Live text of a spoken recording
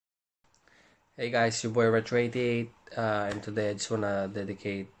Hey guys, your boy Retro88, and today I just wanna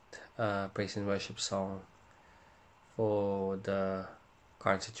dedicate praise and worship song for the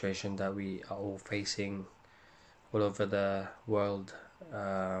current situation that we are all facing all over the world.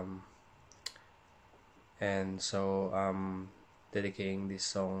 And so I'm dedicating this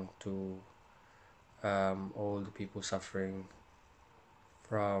song to all the people suffering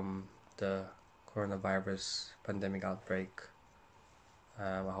from the coronavirus pandemic outbreak.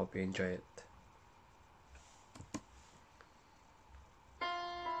 I hope you enjoy it.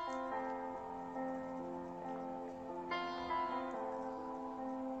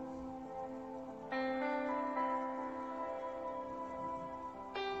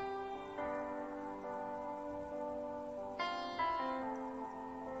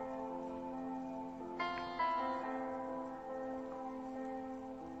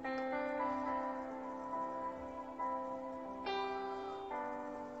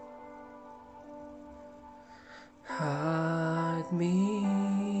 Hide me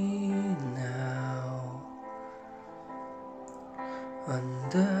now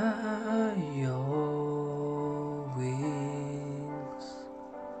under your wings.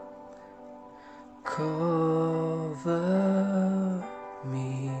 Cover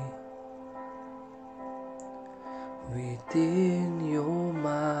me within your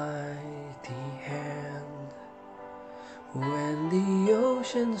mighty hand. When the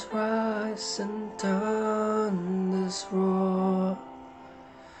oceans rise and thunders roar,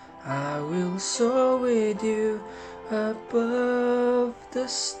 I will soar with you above the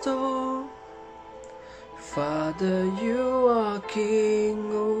storm. Father, you are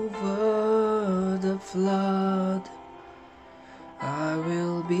king over the flood. I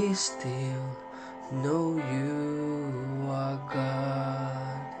will be still, know you are God.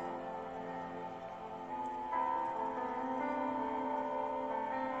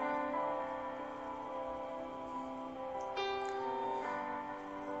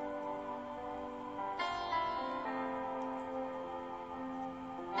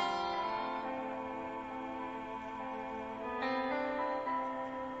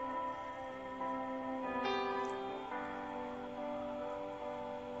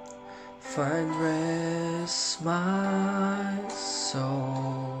 Find rest, my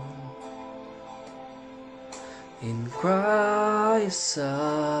soul, in Christ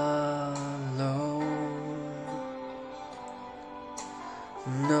alone.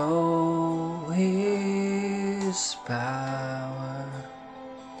 Know His power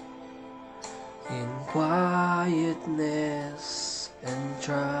in quietness and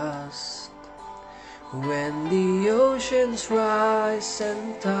trust. When the oceans rise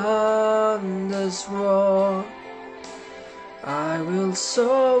and thunders roar, I will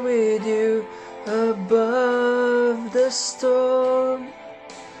soar with you above the storm.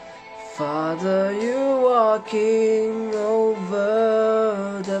 Father, you are king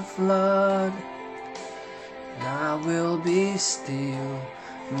over the flood. And I will be still,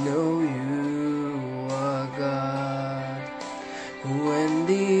 know you are God. When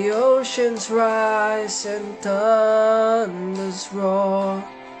the oceans rise and thunders roar,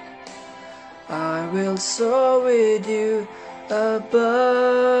 I will soar with you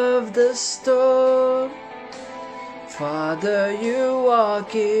above the storm. Father, you are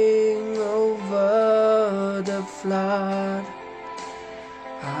king over the flood.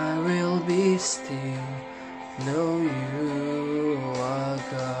 I will be still, know you are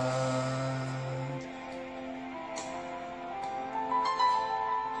God.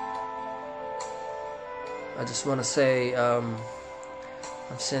 I just want to say I'm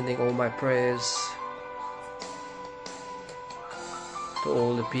sending all my prayers to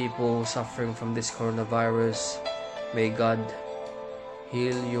all the people suffering from this coronavirus. May God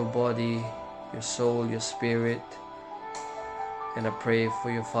heal your body, your soul, your spirit, and I pray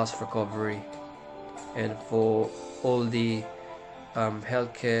for your fast recovery, and for all the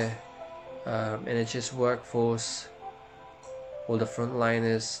healthcare, NHS workforce, all the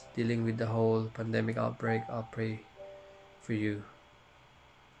frontliners dealing with the whole pandemic outbreak. I'll pray for you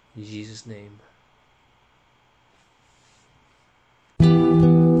in Jesus' name.